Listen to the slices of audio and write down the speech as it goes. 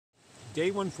Day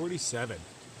 147.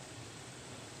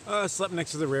 Slept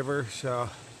next to the river, so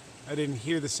I didn't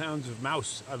hear the sounds of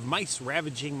mice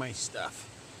ravaging my stuff.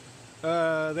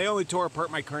 They only tore apart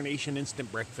my carnation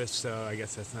instant breakfast, so I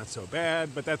guess that's not so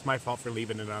bad, but that's my fault for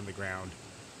leaving it on the ground.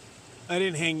 I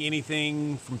didn't hang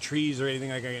anything from trees or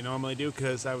anything like I normally do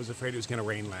because I was afraid it was going to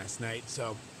rain last night,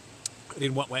 so I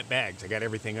didn't want wet bags. I got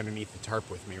everything underneath the tarp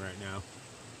with me right now.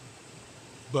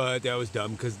 But that was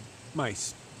dumb because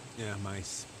mice. Yeah,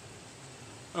 mice.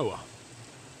 Oh well.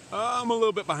 I'm a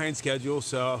little bit behind schedule,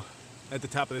 so at the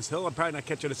top of this hill, I'm probably not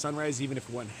catching a sunrise even if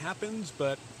one happens,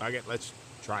 but let's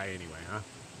try anyway, huh?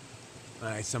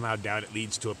 I somehow doubt it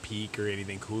leads to a peak or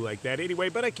anything cool like that anyway,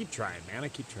 but I keep trying, man. I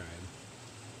keep trying.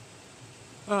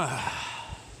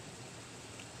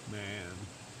 Man.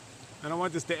 I don't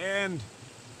want this to end.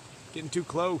 Getting too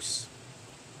close.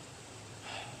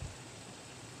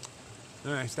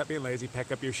 Alright, stop being lazy.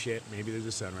 Pack up your shit. Maybe there's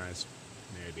a sunrise.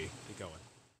 Maybe. Keep going.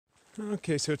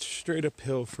 Okay, so it's straight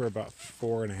uphill for about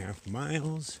 4.5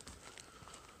 miles.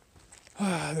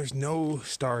 There's no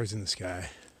stars in the sky,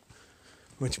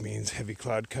 which means heavy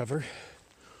cloud cover.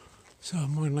 So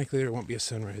more than likely there won't be a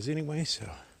sunrise anyway, so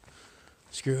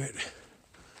screw it.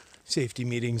 Safety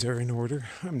meetings are in order.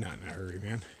 I'm not in a hurry,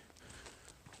 man.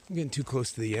 I'm getting too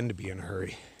close to the end to be in a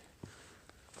hurry.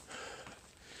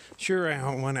 Sure,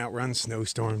 I want to outrun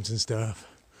snowstorms and stuff.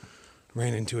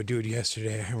 Ran into a dude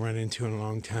yesterday I haven't run into in a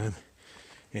long time,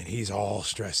 and he's all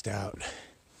stressed out.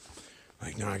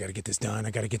 Like, no, I gotta get this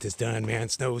done, man.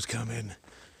 Snow's coming.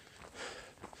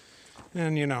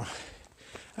 And, you know,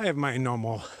 I have my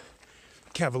normal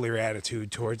cavalier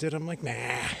attitude towards it. I'm like,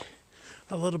 nah,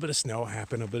 a little bit of snow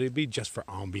happened, but it'd be just for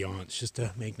ambiance, just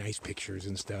to make nice pictures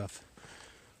and stuff.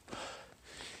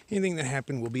 Anything that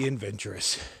happened will be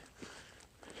adventurous.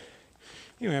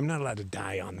 Anyway, I'm not allowed to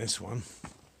die on this one.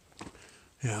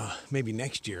 Maybe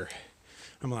next year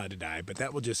I'm allowed to die, but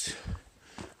that will just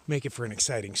make it for an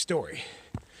exciting story.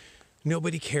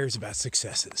 Nobody cares about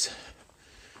successes.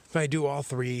 If I do all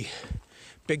 3,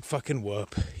 big fucking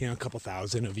whoop. A couple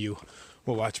thousand of you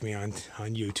will watch me on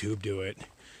YouTube do it.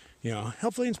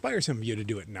 Hopefully inspire some of you to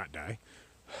do it and not die.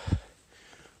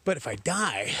 But if I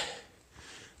die,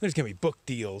 there's gonna be book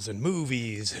deals and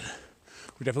movies.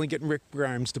 We're definitely getting Rick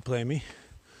Grimes to play me.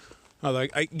 I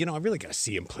really gotta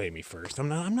see him play me first. I'm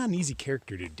not an easy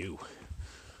character to do.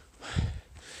 I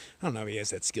don't know if he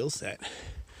has that skill set.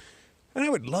 And I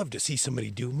would love to see somebody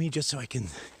do me just so I can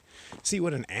see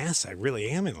what an ass I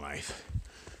really am in life.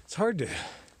 It's hard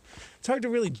to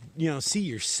really, see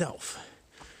yourself.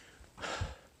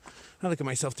 I look at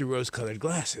myself through rose-colored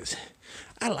glasses.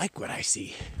 I like what I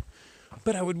see.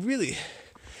 But I would really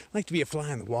like to be a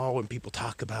fly on the wall when people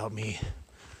talk about me.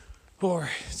 Or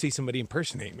see somebody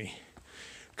impersonate me.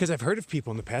 Because I've heard of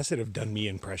people in the past that have done me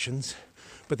impressions,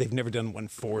 but they've never done one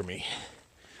for me.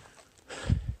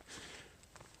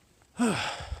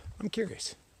 I'm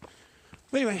curious.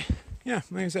 But anyway, yeah,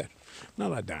 like I said, not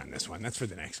allowed to die on this one. That's for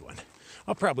the next one.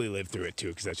 I'll probably live through it too,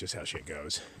 because that's just how shit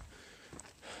goes.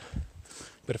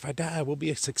 But if I die, I will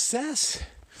be a success.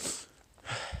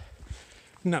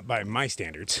 Not by my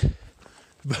standards,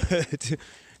 but,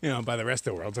 by the rest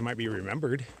of the world, I might be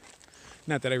remembered.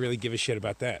 Not that I really give a shit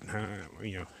about that.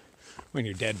 When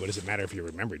you're dead, what does it matter if you're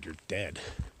remembered? You're dead.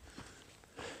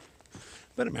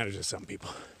 But it matters to some people.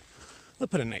 They'll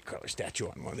put a Nightcrawler statue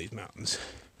on one of these mountains.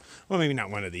 Well, maybe not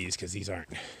one of these, because these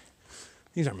aren't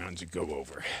mountains you go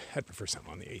over. I'd prefer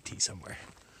something on the AT somewhere.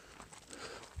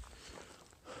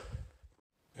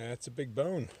 That's a big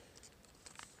bone.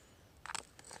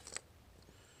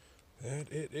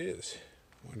 That it is.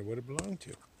 Wonder what it belonged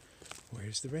to.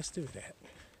 Where's the rest of it at?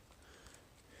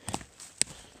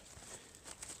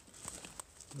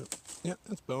 Yeah,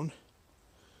 that's bone.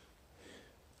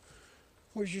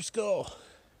 Where's your skull?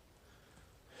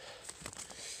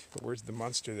 But where's the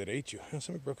monster that ate you? Oh,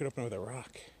 somebody broke it open with a rock.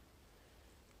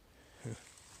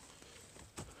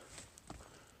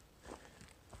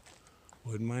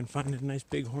 Wouldn't mind finding a nice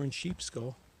bighorn sheep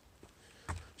skull.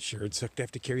 Sure, it'd suck to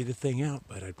have to carry the thing out,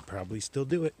 but I'd probably still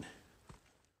do it.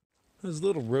 Those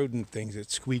little rodent things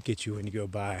that squeak at you when you go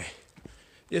by.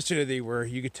 Yesterday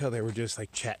you could tell they were just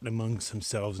like chatting amongst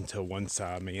themselves until one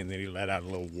saw me, and then he let out a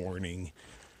little warning.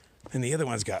 And the other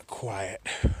ones got quiet.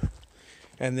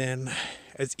 And then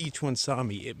as each one saw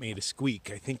me, it made a squeak,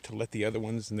 I think to let the other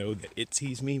ones know that it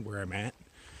sees me where I'm at.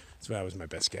 So that was my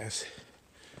best guess.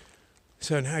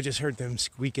 So now I just heard them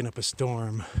squeaking up a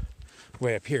storm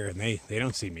way up here, and they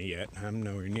don't see me yet. I'm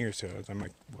nowhere near, so I'm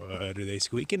like, what are they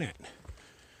squeaking at?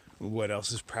 What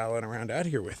else is prowling around out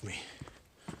here with me?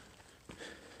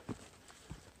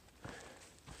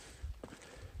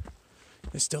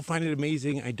 I still find it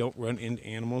amazing I don't run into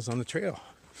animals on the trail.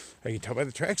 I can tell by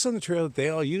the tracks on the trail that they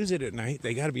all use it at night.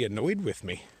 They got to be annoyed with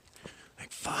me.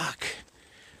 Like, fuck,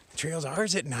 the trail's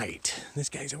ours at night. This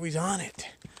guy's always on it.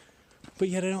 But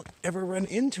yet I don't ever run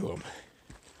into him.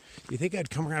 You think I'd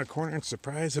come around a corner and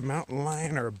surprise a mountain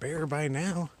lion or a bear by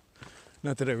now?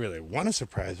 Not that I really want to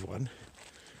surprise one,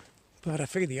 but I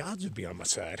figured the odds would be on my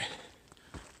side.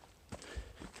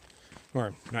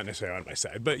 Or not necessarily on my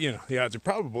side, but you know, the odds are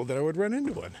probable that I would run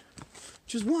into one.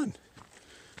 Just one.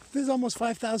 This is almost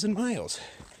 5,000 miles.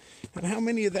 And how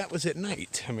many of that was at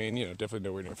night? I mean, you know, definitely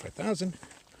nowhere near 5,000.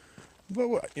 But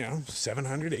what, you know,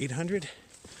 700, 800?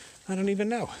 I don't even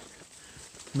know.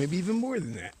 Maybe even more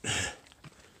than that.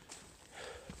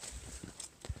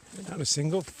 Not a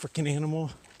single freaking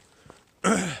animal,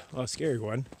 well, a scary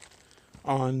one,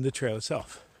 on the trail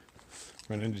itself.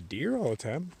 Run into deer all the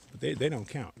time, but they don't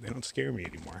count. They don't scare me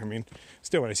anymore. I mean,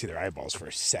 still when I see their eyeballs for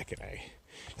a second, I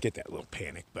get that little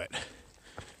panic, but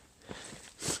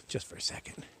just for a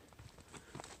second.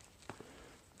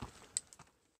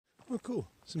 Oh, cool.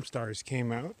 Some stars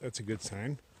came out. That's a good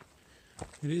sign.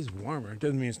 It is warmer. It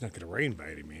doesn't mean it's not going to rain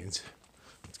by any means.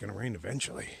 It's going to rain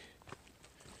eventually.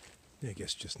 I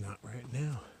guess just not right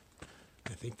now.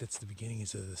 I think that's the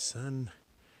beginnings of the sun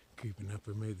creeping up,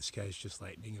 or maybe the sky's just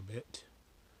lightening a bit.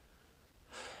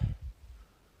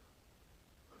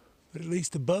 But at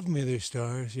least above me there's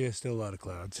stars. Yeah, still a lot of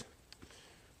clouds.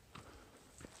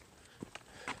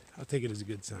 I'll take it as a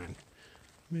good sign.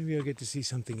 Maybe I'll get to see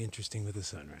something interesting with the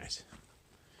sunrise.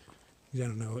 Because I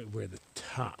don't know where the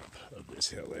top of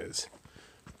this hill is.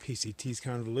 PCT's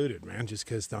convoluted, man. Just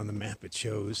because on the map it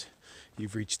shows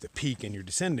you've reached the peak and you're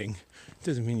descending,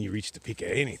 doesn't mean you reach the peak of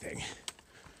anything.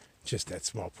 Just that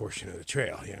small portion of the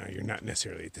trail. You know, you're not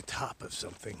necessarily at the top of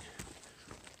something.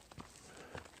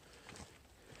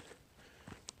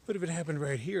 But if it happened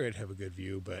right here, I'd have a good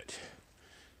view, but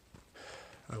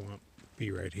I won't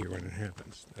be right here when it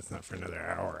happens. That's not for another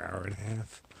hour, hour and a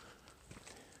half.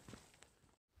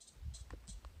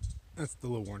 That's the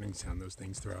little warning sound those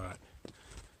things throw out.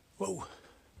 Whoa,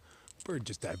 bird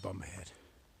just dived above my head.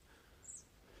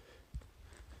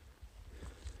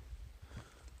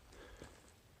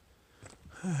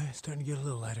 It's starting to get a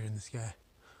little lighter in the sky.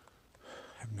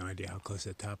 I have no idea how close to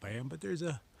the top I am, but there's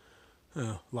a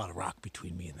lot of rock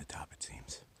between me and the top, it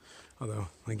seems. Although,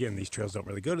 again, these trails don't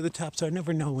really go to the top, so I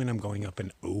never know when I'm going up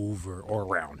and over or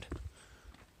around.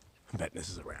 I'm betting this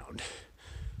is around.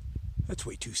 That's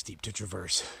way too steep to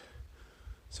traverse.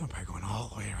 So I'm probably going all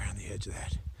the way around the edge of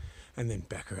that. And then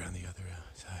back around the other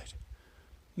side.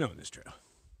 Knowing this trail.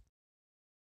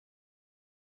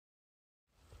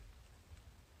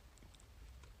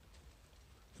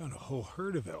 Found a whole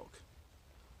herd of elk.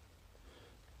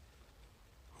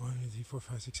 1, 2, 3, 4,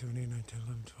 5, 6, 7, 8, 9, 10,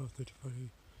 11, 12, 13, 14,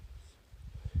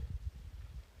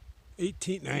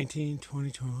 18, 19,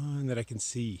 20, 21 that I can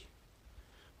see.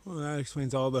 Well, that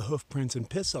explains all the hoof prints and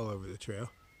piss all over the trail.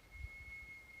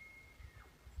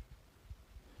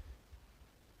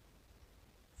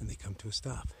 And they come to a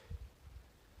stop.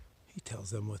 He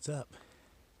tells them what's up.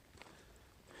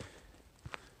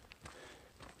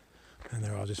 And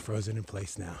they're all just frozen in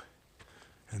place now.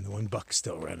 And the one buck's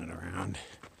still running around,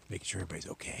 making sure everybody's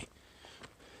okay.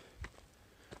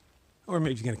 Or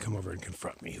maybe he's going to come over and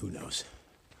confront me, who knows.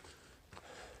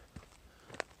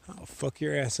 I'll fuck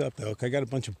your ass up, though. I got a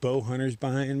bunch of bow hunters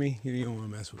behind me. You don't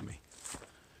want to mess with me.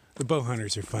 The bow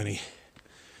hunters are funny.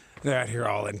 They're out here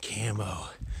all in camo.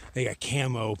 They got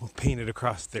camo painted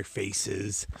across their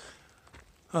faces.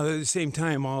 At the same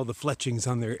time, all the fletchings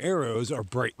on their arrows are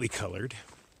brightly colored.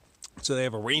 So they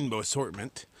have a rainbow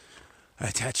assortment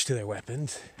attached to their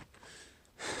weapons.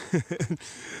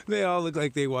 They all look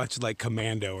like they watched like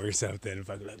Commando or something. If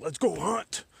I'm like, let's go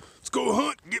hunt. Let's go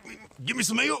hunt. Give me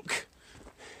some elk.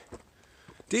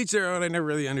 To each their own. I never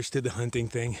really understood the hunting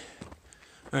thing.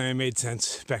 It made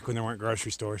sense back when there weren't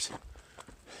grocery stores.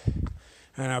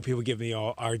 And now people give me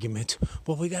all argument.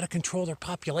 Well, we got to control their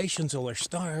populations or they'll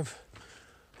starve.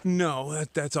 No,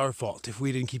 that's our fault. If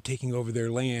we didn't keep taking over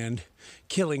their land,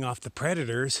 killing off the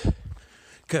predators,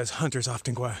 because hunters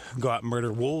often go out and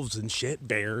murder wolves and shit,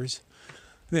 bears,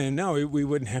 then no, we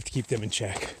wouldn't have to keep them in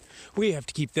check. We have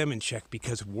to keep them in check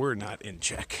because we're not in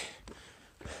check.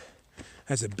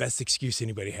 That's the best excuse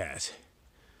anybody has.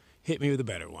 Hit me with a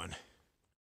better one.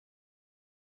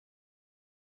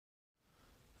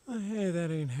 Oh, hey,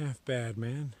 that ain't half bad,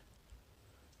 man.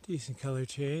 Decent color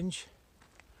change.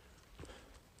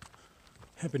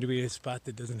 Happen to be a spot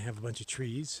that doesn't have a bunch of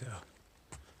trees, so...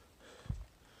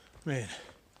 Man.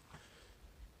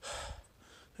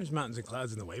 There's mountains and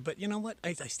clouds in the way, but you know what?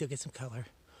 I still get some color.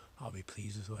 I'll be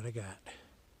pleased with what I got.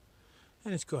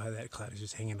 And it's cool how that cloud is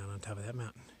just hanging out on top of that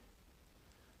mountain.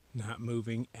 Not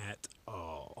moving at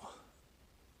all.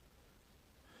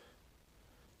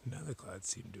 Now the clouds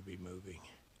seem to be moving.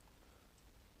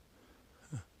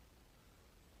 Huh.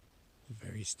 A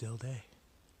very still day.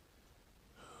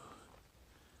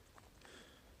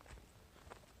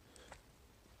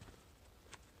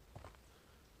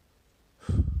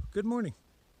 Good morning.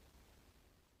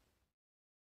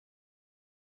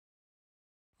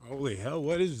 Holy hell,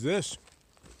 what is this?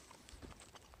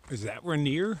 Is that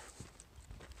Rainier?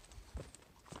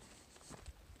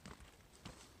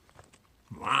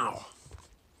 Wow.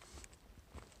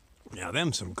 Now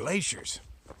them some glaciers.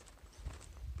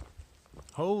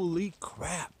 Holy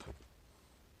crap.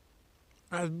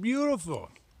 That's beautiful.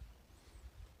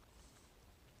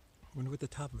 I wonder what the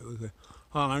top of it looks like.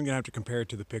 Oh, I'm gonna have to compare it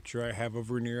to the picture I have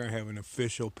of Rainier. I have an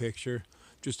official picture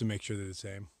just to make sure they're the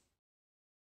same.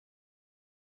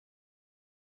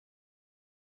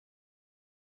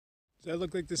 Does that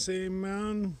look like the same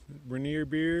mountain? Rainier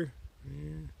beer?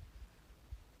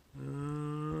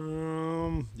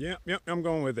 Yep, I'm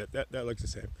going with it. That looks the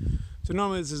same. So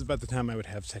normally this is about the time I would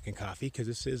have second coffee because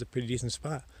this is a pretty decent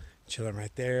spot. Chilling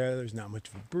right there. There's not much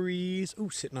of a breeze. Ooh,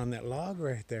 sitting on that log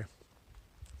right there.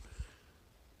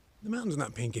 The mountain's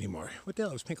not pink anymore. What the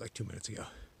hell? It was pink like 2 minutes ago.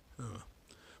 Oh.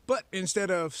 But instead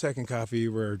of second coffee,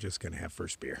 we're just going to have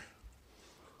first beer.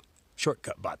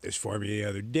 Shortcut bought this for me the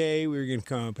other day. We were going to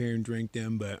come up here and drink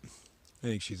them, but I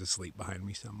think she's asleep behind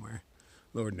me somewhere.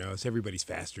 Lord knows, everybody's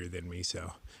faster than me, so.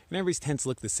 And everybody's tents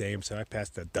look the same, so I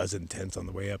passed a dozen tents on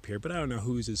the way up here, but I don't know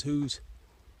whose is whose.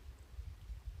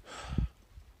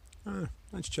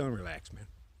 Let's chill and relax, man.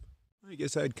 I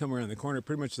guess I'd come around the corner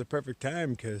pretty much the perfect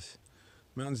time, because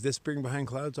the mountain's disappearing behind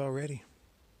clouds already.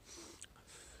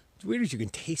 It's weird as you can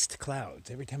taste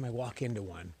clouds. Every time I walk into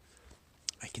one,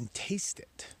 I can taste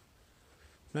it.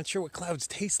 Not sure what clouds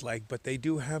taste like, but they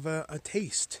do have a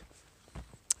taste.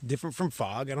 Different from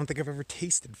fog. I don't think I've ever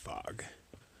tasted fog.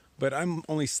 But I'm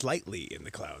only slightly in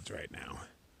the clouds right now.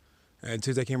 And as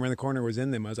soon as I came around the corner, was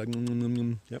in them. I was like,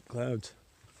 yep, clouds.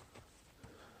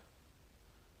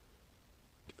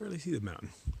 Can barely see the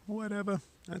mountain. Whatever.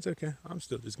 That's okay. I'm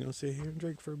still just going to sit here and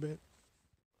drink for a bit.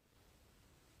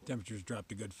 Temperatures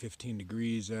dropped a good 15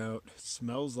 degrees out.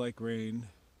 Smells like rain.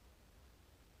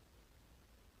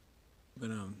 But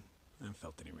I haven't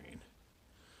felt any rain.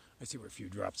 I see where a few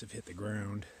drops have hit the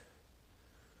ground.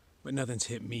 But nothing's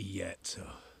hit me yet, so.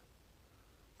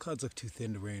 Clouds look too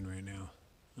thin to rain right now.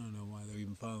 I don't know why they're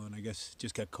even falling. I guess it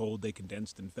just got cold, they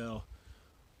condensed and fell.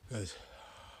 Because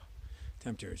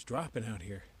temperature is dropping out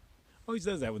here. Always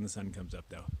does that when the sun comes up,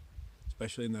 though.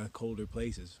 Especially in the colder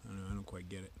places. I don't quite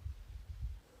get it.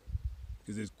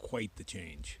 Because there's quite the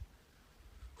change.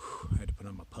 I had to put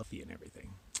on my puffy and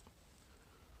everything.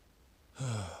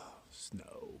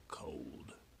 Snow,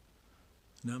 cold.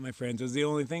 Not my friends. Those are the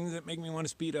only things that make me want to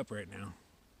speed up right now.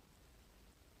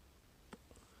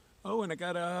 Oh, and I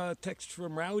got a text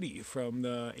from Rowdy from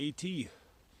the AT.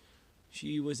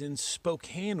 She was in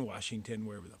Spokane, Washington,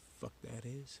 wherever the fuck that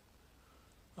is.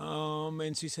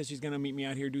 And she said she's going to meet me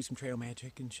out here, do some trail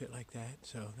magic and shit like that.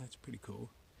 So that's pretty cool.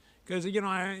 Because,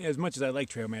 as much as I like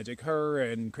trail magic, her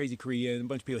and Crazy Korea and a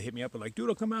bunch of people hit me up and like, dude,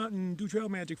 I'll come out and do trail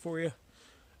magic for you.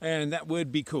 And that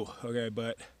would be cool, okay?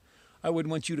 But I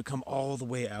wouldn't want you to come all the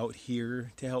way out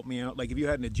here to help me out. Like, if you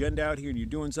had an agenda out here and you're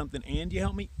doing something and you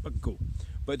help me, cool.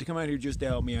 But to come out here just to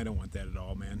help me, I don't want that at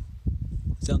all, man.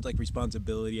 Sounds like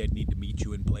responsibility. I'd need to meet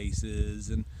you in places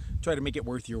and try to make it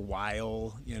worth your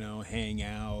while, hang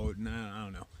out. And I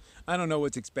don't know. I don't know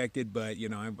what's expected, but,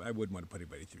 I wouldn't want to put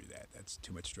anybody through that. That's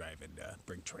too much driving to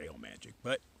bring trail magic.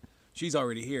 But she's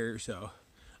already here, so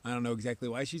I don't know exactly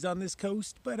why she's on this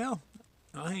coast, but hell,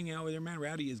 I'll hang out with her, man.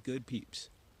 Rowdy is good peeps.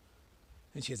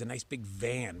 And she has a nice big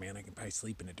van, man. I can probably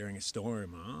sleep in it during a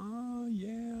storm. Oh,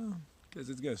 yeah. Because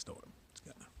it's going to storm.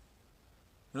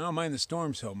 I don't mind the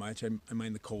storm so much. I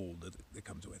mind the cold that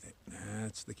comes with it.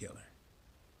 That's the killer.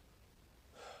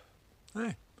 All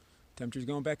right. Temperature's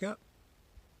going back up.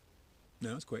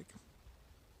 No, it's quick.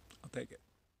 I'll take it.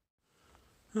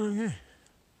 Okay.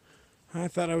 I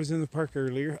thought I was in the park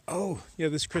earlier. Oh, yeah,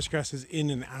 this crisscrosses in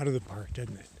and out of the park,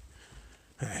 doesn't it?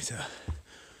 All right, so.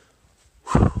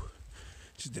 Whew,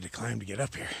 just did a climb to get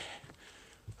up here.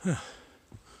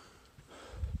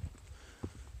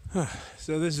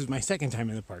 So this is my second time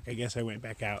in the park. I guess I went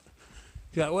back out.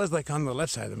 Yeah, I was like on the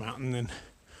left side of the mountain, then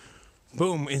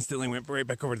boom, instantly went right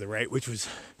back over to the right, which was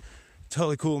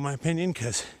totally cool in my opinion,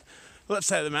 because the left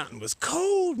side of the mountain was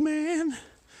cold, man.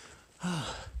 I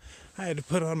had to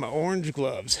put on my orange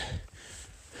gloves.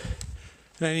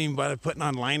 And I didn't even bother putting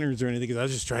on liners or anything because I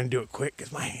was just trying to do it quick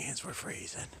because my hands were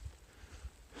freezing.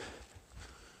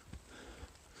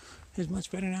 It's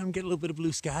much better now. I'm getting a little bit of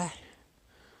blue sky.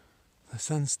 The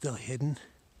sun's still hidden.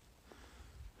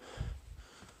 I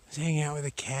was hanging out with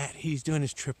a cat. He's doing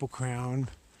his triple crown.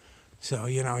 So,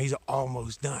 he's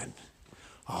almost done.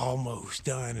 Almost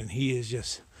done. And he is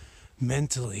just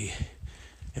mentally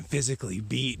and physically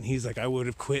beat. And he's like, I would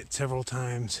have quit several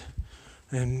times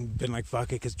and been like,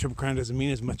 fuck it, because triple crown doesn't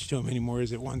mean as much to him anymore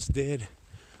as it once did.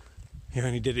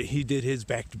 And he did his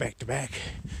back to back to back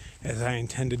as I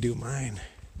intend to do mine.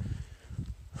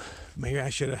 Maybe I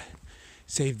should have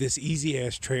saved this easy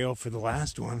ass trail for the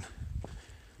last one,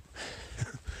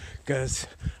 because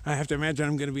I have to imagine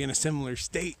I'm going to be in a similar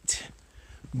state,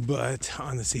 but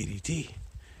on the CDT,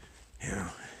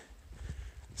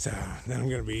 so then I'm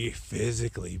going to be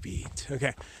physically beat.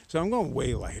 Okay, so I'm going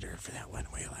way lighter for that one,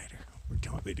 way lighter. We're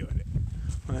totally doing it.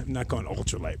 I'm not going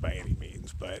ultralight by any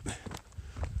means, but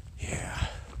yeah.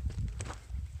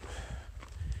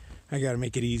 I got to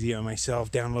make it easy on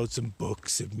myself, download some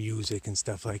books and music and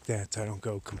stuff like that so I don't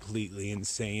go completely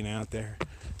insane out there.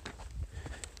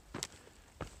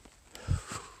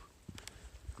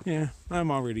 Yeah, I'm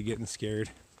already getting scared.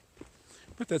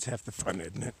 But that's half the fun,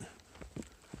 isn't it?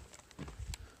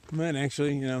 But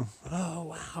actually, oh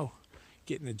wow,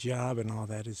 getting a job and all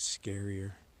that is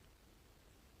scarier.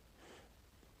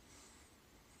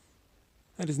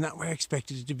 That is not where I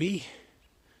expected it to be.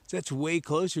 That's way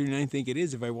closer than I think it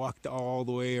is if I walked all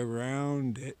the way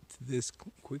around it this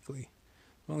quickly.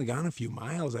 I've only gone a few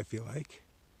miles, I feel like.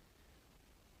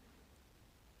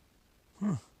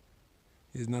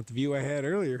 This is not the view I had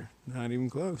earlier. Not even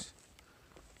close.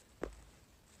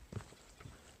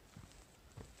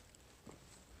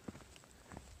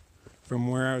 From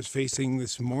where I was facing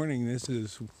this morning, this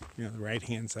is, the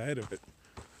right-hand side of it.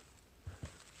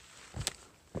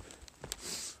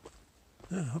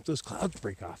 I hope those clouds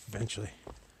break off eventually.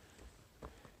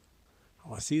 I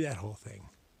want to see that whole thing.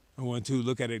 I want to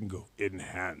look at it and go,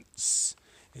 enhance,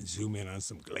 and zoom in on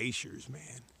some glaciers,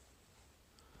 man.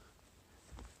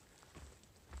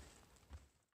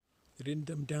 They didn't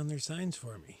dumb down their signs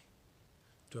for me.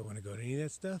 Do I want to go to any of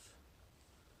that stuff?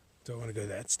 Do I want to go to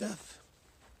that stuff?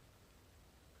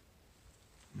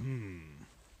 I'm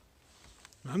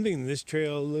thinking this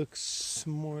trail looks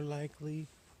more likely.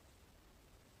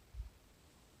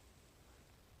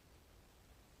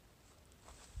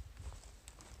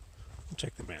 I'll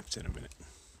check the maps in a minute.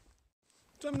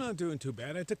 So I'm not doing too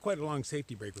bad. I took quite a long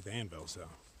safety break with the anvil, so.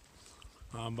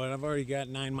 But I've already got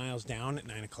 9 miles down at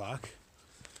 9 o'clock.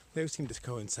 They seem to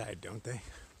coincide, don't they?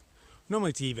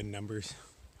 Normally it's even numbers.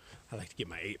 I like to get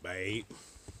my 8x8.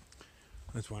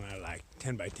 That's one I like.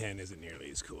 10x10 isn't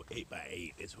nearly as cool.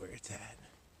 8x8 is where it's at.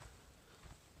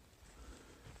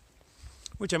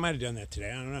 Which I might have done that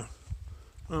today. I don't know.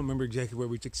 I don't remember exactly where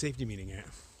we took safety meeting at.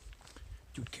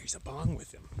 Dude carries a bong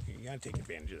with him. You gotta take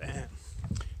advantage of that.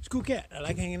 He's a cool cat. I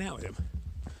like hanging out with him.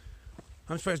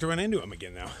 I'm surprised to run into him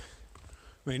again, though.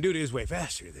 I mean, dude is way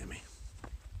faster than me.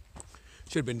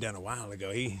 Should have been done a while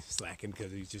ago. He's slacking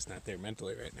because he's just not there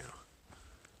mentally right now.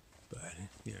 But,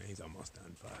 he's almost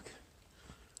done. Fuck.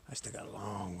 I still got a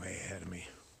long way ahead of me.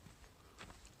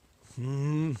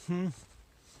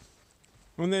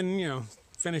 And then,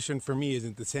 finishing for me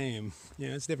isn't the same.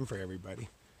 It's different for everybody.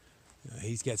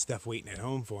 He's got stuff waiting at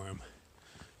home for him.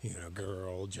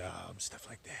 Girl, job, stuff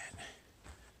like that.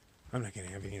 I'm not going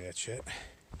to have any of that shit.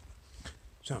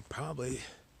 So I'm probably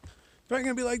going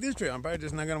to be like this trail. I'm probably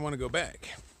just not going to want to go back.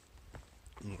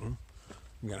 I'm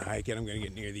going to hike it. I'm going to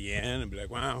get near the end and be like,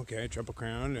 wow, okay, triple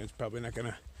crown. It's probably not going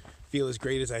to feel as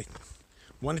great as I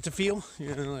want it to feel. I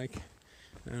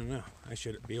don't know. I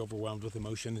should be overwhelmed with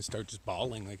emotion and start just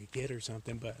bawling like a kid or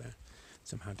something, but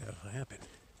somehow that'll happen.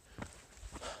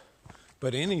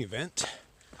 But in any event,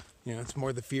 it's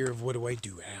more the fear of what do I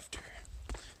do after.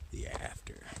 The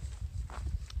after.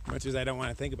 Much as I don't want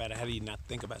to think about it, how do you not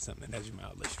think about something that has you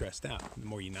mildly stressed out? The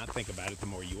more you not think about it, the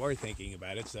more you are thinking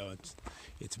about it, so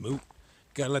it's moot.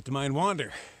 Gotta let the mind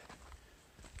wander.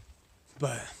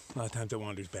 But a lot of times it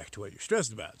wanders back to what you're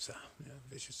stressed about, so,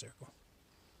 vicious circle.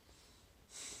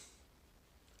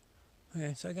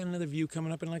 Okay, so I got another view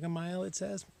coming up in like a mile, it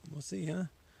says. We'll see, huh?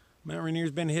 Mount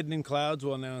Rainier's been hidden in clouds.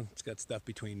 Well, now it's got stuff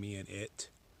between me and it.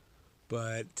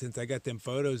 But since I got them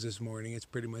photos this morning, it's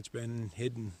pretty much been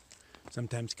hidden.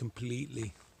 Sometimes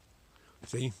completely.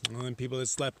 See? All them people that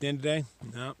slept in today?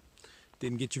 No.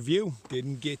 Didn't get your view.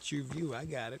 Didn't get your view. I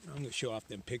got it. I'm going to show off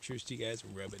them pictures to you guys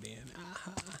and rub it in.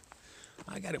 Aha.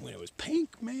 I got it when it was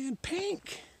pink, man.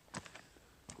 Pink.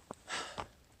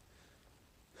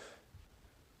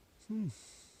 I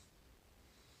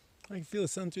can feel the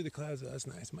sun through the clouds. That's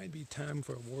nice. Might be time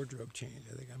for a wardrobe change.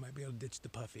 I think I might be able to ditch the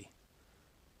puffy.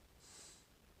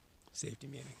 Safety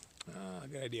meeting. Oh,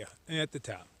 good idea. At the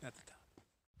top. At the top.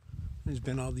 There's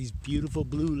been all these beautiful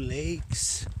blue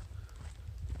lakes.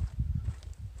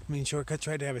 I mean, Shortcut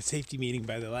tried to have a safety meeting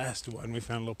by the last one. We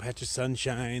found a little patch of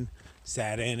sunshine,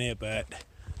 sat in it, but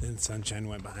then sunshine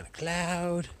went behind a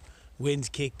cloud. Winds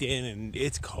kicked in, and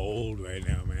it's cold right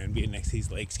now, man. Being next to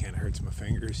these lakes kind of hurts my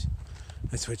fingers.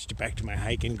 I switched it back to my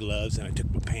hiking gloves, and I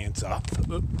took my pants off.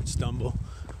 Stumble.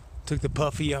 Took the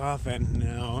puffy off, and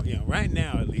now, right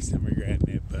now at least I'm regretting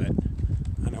it, but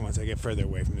I know once I get further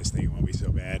away from this thing, it won't be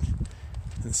so bad.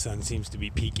 And the sun seems to be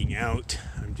peeking out.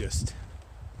 I'm just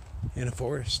in a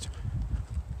forest.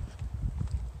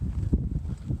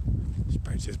 Should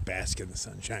probably just bask in the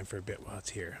sunshine for a bit while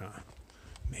it's here, huh?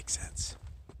 Makes sense.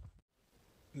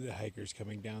 The hikers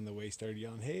coming down the way started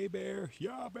yelling, "Hey bear,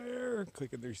 yeah bear,"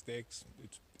 clicking their sticks.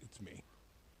 It's me.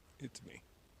 It's me.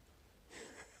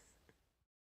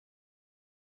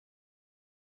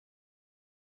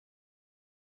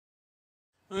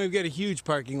 We've got a huge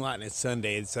parking lot and it's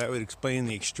Sunday, so that would explain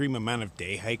the extreme amount of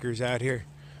day hikers out here.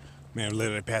 Man, I've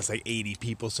literally passed like 80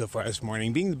 people so far this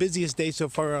morning, being the busiest day so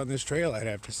far on this trail, I'd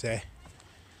have to say.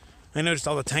 I noticed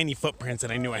all the tiny footprints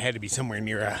and I knew I had to be somewhere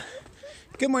near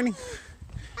good morning.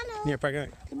 Hello. Near parking lot.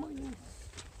 Good morning.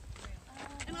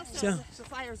 And also, the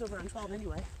fire's over on 12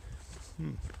 anyway.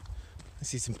 I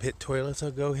see some pit toilets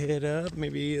I'll go hit up.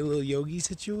 Maybe a little yogi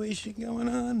situation going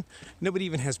on. Nobody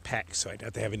even has packs, so I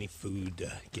doubt they have any food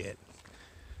to get.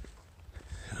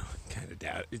 Kind of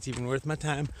doubt it's even worth my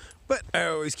time, but I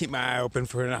always keep my eye open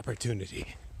for an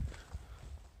opportunity.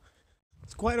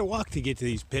 It's quite a walk to get to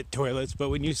these pit toilets, but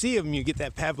when you see them, you get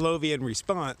that Pavlovian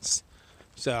response.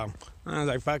 So I was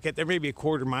like, fuck it, there may be a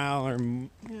quarter mile or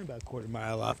about a quarter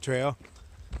mile off trail.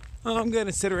 I'm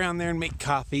gonna sit around there and make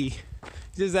coffee.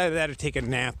 Just either that or take a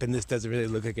nap, and this doesn't really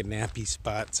look like a nappy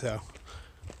spot, so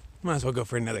might as well go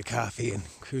for another coffee and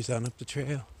cruise on up the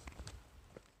trail.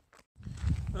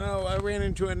 Oh, I ran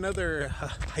into another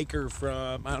hiker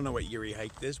from, I don't know what year he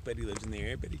hiked this, but he lives in the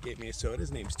area, but he gave me a soda.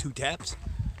 His name's Two Taps,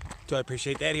 so I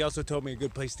appreciate that. He also told me a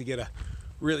good place to get a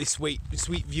really sweet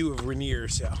view of Rainier,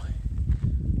 so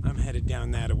I'm headed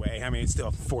down that way. I mean, it's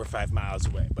still 4 or 5 miles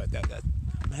away, but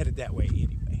I'm headed that way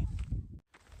anyway.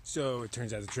 So it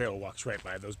turns out the trail walks right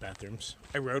by those bathrooms.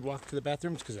 I road walked to the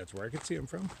bathrooms because that's where I could see them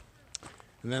from.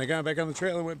 And then I got back on the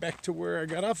trail and went back to where I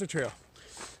got off the trail.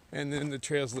 And then the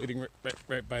trail's leading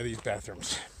right by these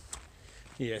bathrooms.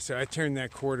 Yeah, so I turned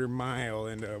that quarter mile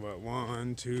into about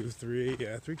 1, 2, 3,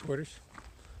 3/4.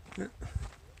 Yeah.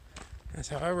 That's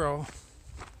how I roll.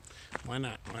 Why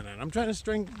not? Why not? I'm trying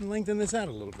to lengthen this out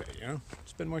a little bit,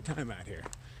 Spend more time out here.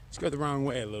 Let's go the wrong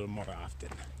way a little more often.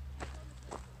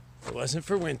 If it wasn't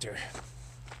for winter.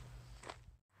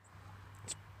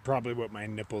 It's probably what my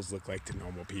nipples look like to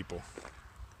normal people.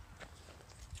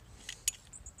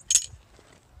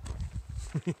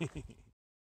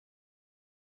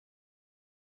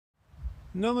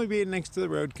 Normally being next to the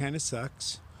road kind of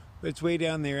sucks, but it's way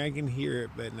down there. I can hear it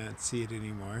but not see it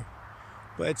anymore.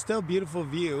 But it's still a beautiful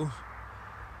view.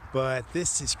 But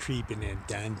this is creeping in,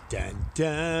 dun dun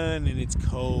dun, and it's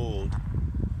cold.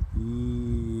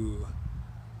 Ooh.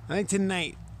 I think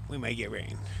tonight we might get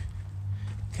rain.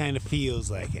 Kind of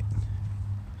feels like it.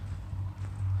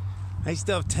 I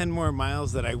still have 10 more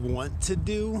miles that I want to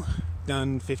do.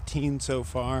 Done 15 so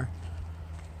far.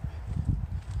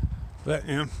 But,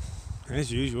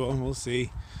 as usual, we'll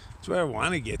see. It's where I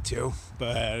want to get to.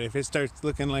 But if it starts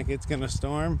looking like it's going to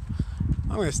storm,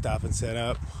 I'm going to stop and set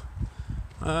up.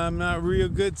 I'm not real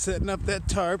good setting up that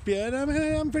tarp yet. I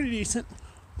mean, I'm pretty decent.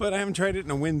 But I haven't tried it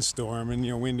in a windstorm, and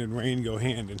wind and rain go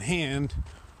hand in hand.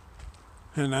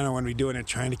 And I don't want to be doing it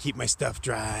trying to keep my stuff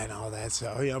dry and all that, so,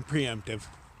 preemptive.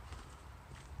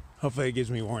 Hopefully it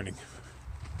gives me warning.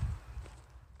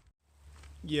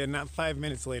 Yeah, not 5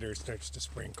 minutes later it starts to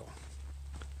sprinkle.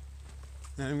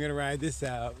 And I'm gonna ride this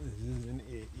out. This isn't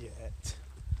it yet.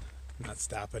 I'm not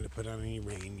stopping to put on any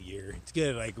rain gear. It's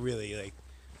gonna really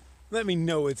let me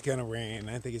know it's gonna rain.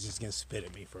 I think it's just gonna spit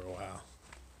at me for a while.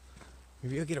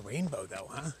 Maybe I'll get a rainbow though,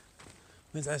 huh?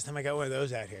 When's the last time I got one of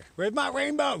those out here? Where's my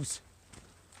rainbows?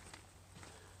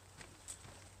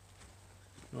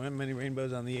 Don't have many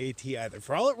rainbows on the AT either.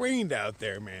 For all it rained out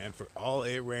there, man. For all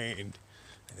it rained.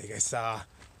 I think I saw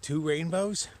 2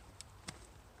 rainbows.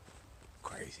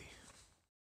 Crazy.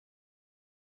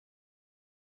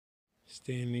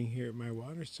 Standing here at my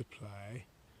water supply,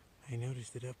 I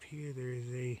noticed that up here there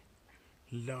is a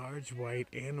large white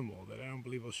animal that I don't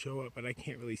believe will show up, but I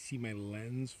can't really see my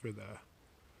lens for the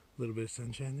little bit of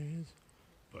sunshine there is.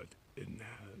 But in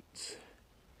that, let's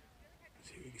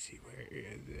see if we can see, where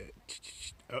is it?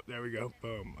 Oh, there we go.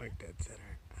 Boom, like that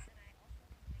center.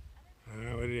 I don't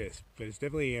know what it is, but it's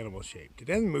definitely animal shaped. It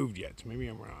hasn't moved yet, so maybe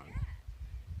I'm wrong.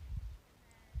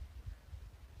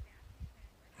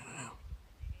 I don't know.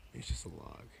 It's just a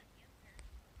log.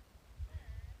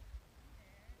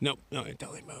 Nope, no, it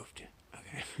totally moved.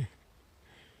 Okay. I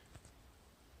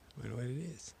wonder what it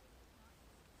is.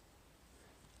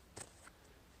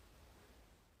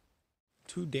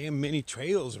 Too damn many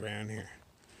trails around here.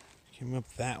 Came up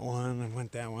that one, I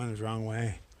went that one the wrong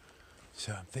way.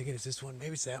 So I'm thinking it's this one,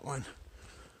 maybe it's that one.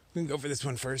 I'm gonna go for this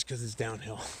one first because it's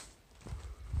downhill.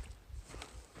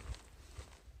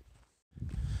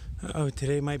 Uh-oh,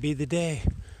 today might be the day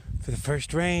for the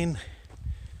first rain.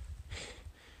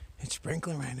 It's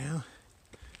sprinkling right now.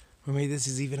 Or maybe this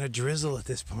is even a drizzle at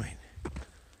this point.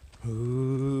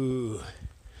 Ooh.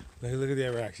 Look at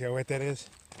that rock. See how wet that is?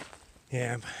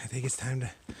 Yeah, I think it's time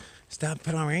to stop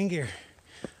putting on rain gear.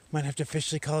 Might have to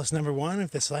officially call this number one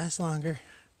if this lasts longer.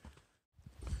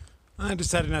 I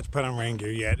decided not to put on rain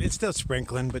gear yet. It's still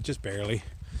sprinkling, but just barely.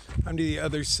 I'm to the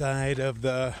other side of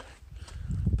the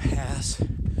pass.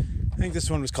 I think this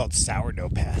one was called Sourdough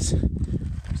Pass.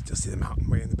 Still see the mountain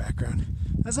way in the background.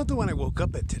 That's not the one I woke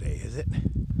up at today, is it?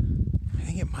 I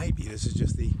think it might be. This is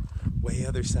just the way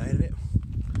other side of it.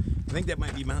 I think that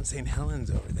might be Mount St.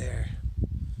 Helens over there.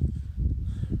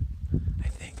 I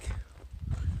think.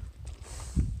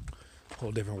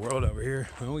 Whole different world over here.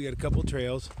 Well, we got a couple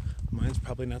trails. Mine's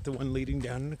probably not the one leading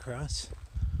down and across.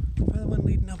 Probably the one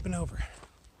leading up and over.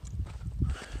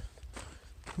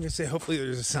 I'm gonna say hopefully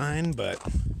there's a sign, but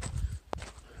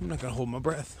I'm not gonna hold my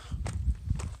breath.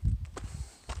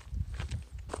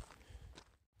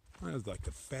 That was like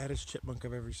the fattest chipmunk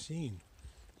I've ever seen.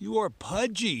 You are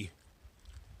pudgy.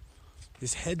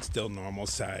 His head's still normal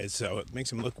size, so it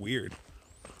makes him look weird.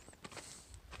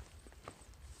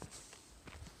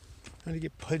 How do you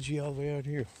get pudgy all the way out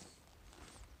here?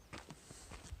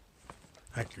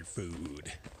 Hike your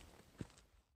food.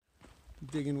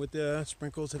 Digging what the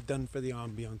sprinkles have done for the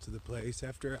ambiance of the place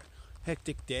after a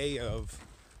hectic day of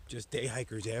just day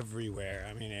hikers everywhere.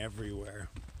 I mean, everywhere.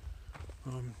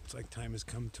 It's like time has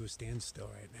come to a standstill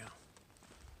right now.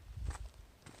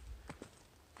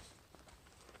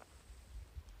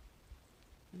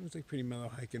 It looks like pretty mellow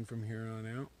hiking from here on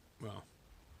out. Well,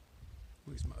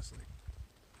 at least mostly.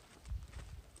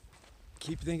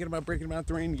 Keep thinking about breaking out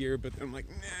the rain gear, but then I'm like,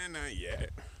 nah, not yet.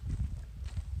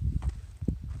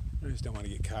 I just don't want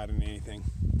to get caught in anything.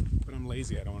 But I'm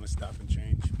lazy, I don't want to stop and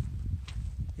change.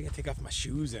 I gotta take off my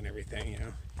shoes and everything, you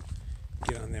know.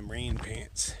 Get on them rain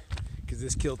pants. Because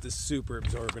this kilt is super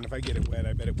absorbent. If I get it wet,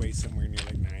 I bet it weighs somewhere near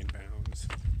like 9 pounds.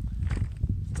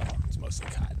 It's mostly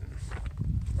cotton.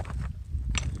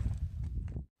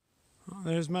 Oh,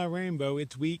 there's my rainbow.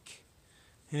 It's weak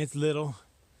and it's little,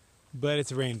 but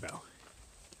it's a rainbow.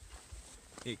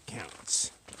 It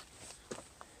counts.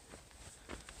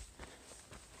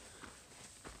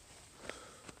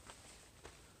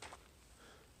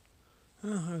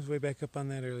 Oh, I was way back up on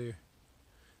that earlier.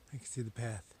 I can see the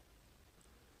path.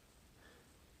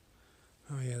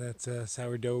 Oh yeah, that's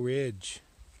Sourdough Ridge.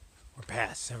 Or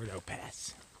Pass, Sourdough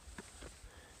Pass.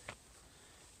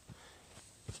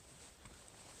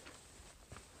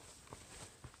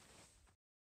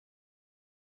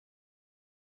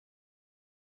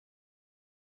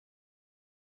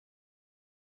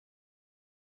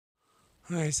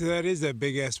 Alright, so that is that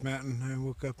big ass mountain I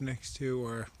woke up next to,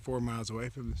 or 4 miles away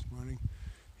from this morning.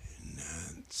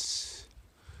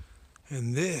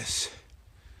 And this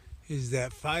is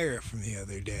that fire from the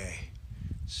other day.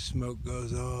 Smoke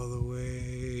goes all the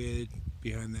way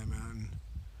behind that mountain.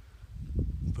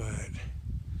 But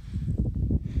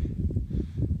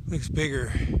looks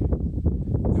bigger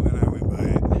than when I went by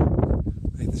it.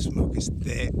 Like the smoke is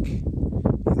thick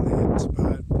in that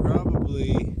spot.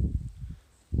 Probably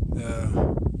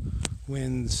the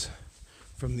winds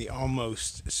from the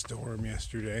almost storm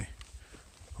yesterday.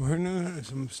 Or no,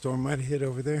 some storm might have hit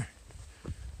over there.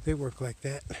 They work like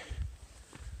that.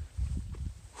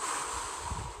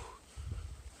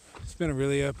 It's been a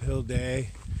really uphill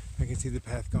day. I can see the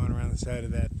path going around the side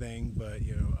of that thing, but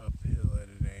you know, uphill at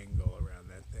an angle around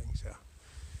that thing, so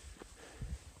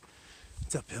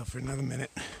it's uphill for another minute.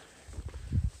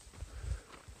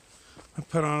 I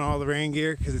put on all the rain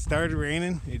gear because it started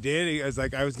raining. It did. I was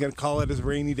like, I was gonna call it as a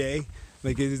rainy day,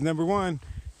 like it is number one,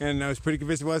 and I was pretty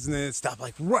convinced it was, and then it stopped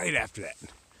like right after that.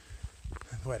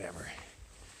 Whatever.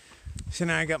 So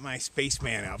now I got my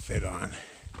spaceman outfit on.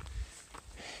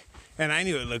 And I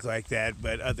knew it looked like that,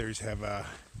 but others have,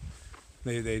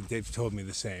 they've told me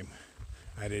the same.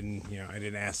 I didn't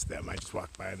ask them. I just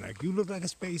walked by and like, you look like a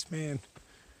spaceman.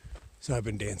 So I've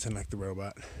been dancing like the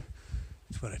robot.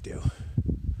 That's what I do.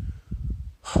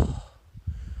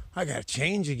 I gotta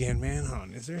change again, man. Hold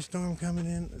on, is there a storm coming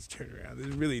in? Let's turn around. This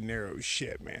is really narrow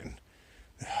shit, man.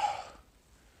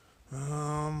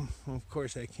 Of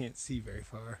course I can't see very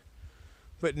far.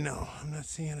 But no, I'm not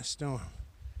seeing a storm.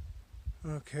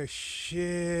 Okay,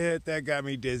 shit, that got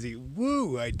me dizzy.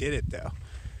 Woo, I did it though.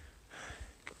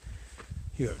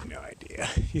 You have no idea.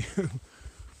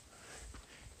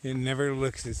 It never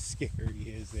looks as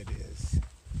scary as it is.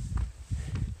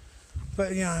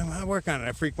 But you know, I work on it.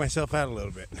 I freak myself out a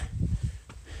little bit.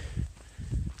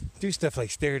 Do stuff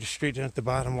like stare straight down at the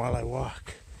bottom while I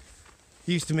walk.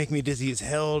 It used to make me dizzy as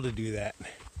hell to do that.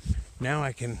 Now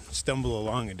I can stumble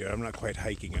along and do it. I'm not quite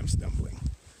hiking, I'm stumbling.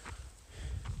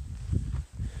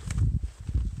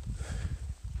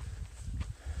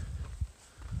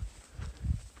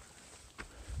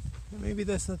 Maybe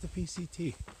that's not the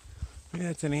PCT. Maybe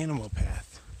that's an animal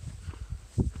path.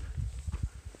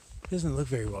 It doesn't look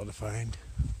very well defined.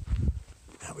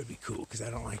 That would be cool because I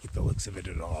don't like the looks of it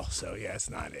at all. So yeah, it's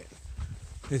not it.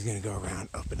 It's gonna go around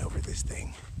up and over this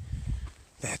thing.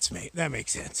 That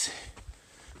makes sense.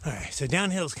 All right, so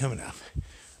downhill's coming up.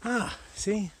 Ah,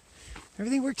 see?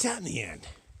 Everything works out in the end.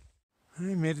 I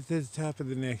made it to the top of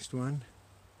the next one.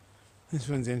 This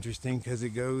one's interesting because it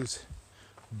goes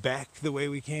back the way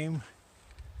we came.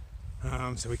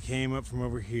 So we came up from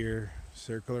over here,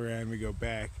 circle around, we go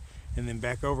back, and then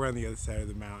back over on the other side of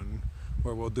the mountain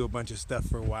where we'll do a bunch of stuff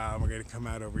for a while, and we're gonna come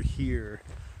out over here.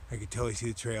 I can totally see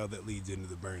the trail that leads into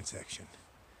the burn section.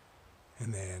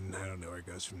 And then I don't know where it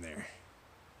goes from there.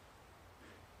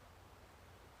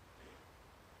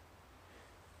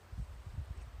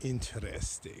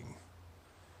 Interesting.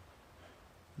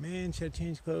 Man, should I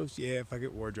change clothes? Yeah, fuck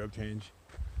it, wardrobe change.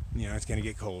 You know, it's gonna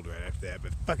get cold right after that,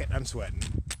 but fuck it, I'm sweating.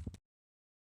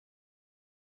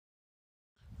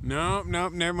 Nope,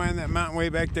 never mind. That mountain way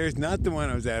back there is not the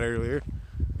one I was at earlier.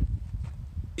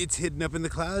 It's hidden up in the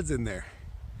clouds in there.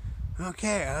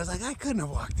 Okay, I was like, I couldn't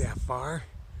have walked that far.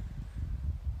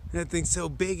 That thing's so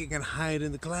big it can hide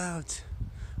in the clouds.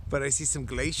 But I see some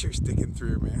glacier sticking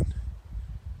through, man.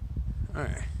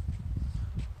 Alright.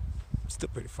 Still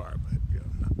pretty far, but you know,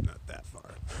 not that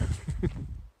far.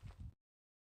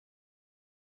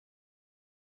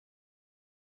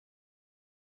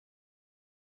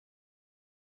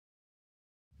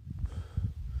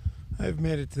 I've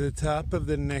made it to the top of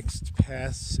the next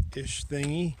pass-ish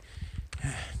thingy.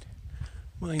 And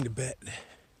I'm willing to bet.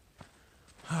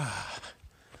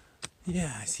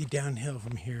 Yeah, I see downhill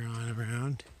from here on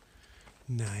around.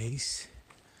 Nice.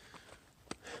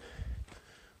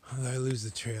 Although I lose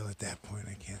the trail at that point,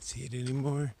 I can't see it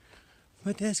anymore.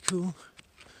 But that's cool.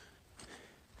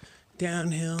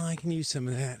 Downhill, I can use some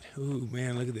of that. Ooh,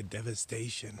 man, look at the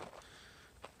devastation.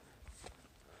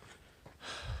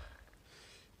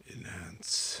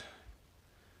 Enhance.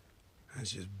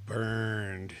 That's just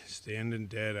burned, standing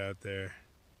dead out there.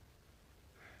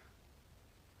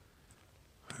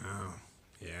 Wow.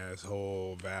 Yeah, this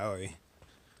whole valley.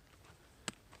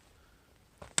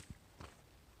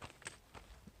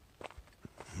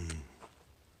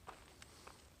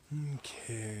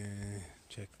 Okay,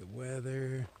 check the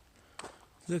weather.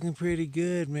 It's looking pretty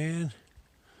good, man.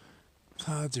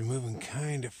 Clouds are moving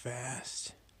kind of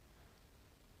fast.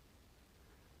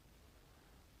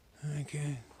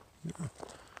 Okay.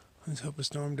 Let's hope a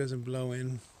storm doesn't blow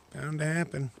in. Bound to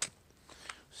happen.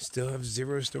 Still have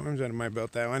 0 storms under my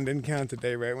belt. That one didn't count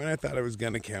today, right when I thought it was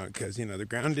going to count, because, you know, the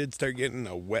ground did start getting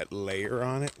a wet layer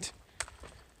on it.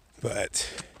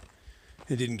 But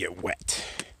it didn't get wet.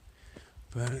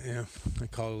 But, yeah, I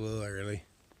called a little early.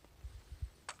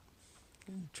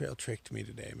 The trail tricked me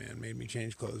today, man. Made me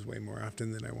change clothes way more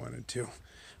often than I wanted to.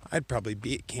 I'd probably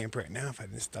be at camp right now if I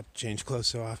didn't stop to change clothes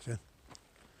so often.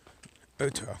 Oh,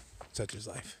 well, such is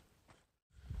life.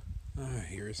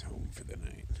 Here's home for the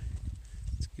night.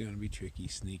 It's gonna be tricky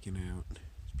sneaking out.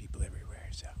 There's people everywhere,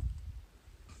 so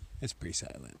it's pretty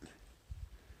silent.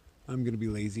 I'm gonna be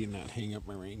lazy and not hang up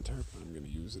my rain tarp. I'm gonna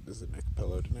use it as a neck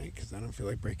pillow tonight because I don't feel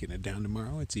like breaking it down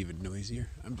tomorrow. It's even noisier.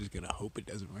 I'm just gonna hope it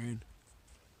doesn't rain.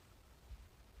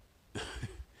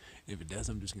 If it does,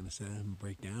 I'm just gonna set up and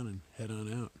break down and head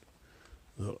on out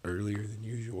a little earlier than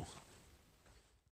usual.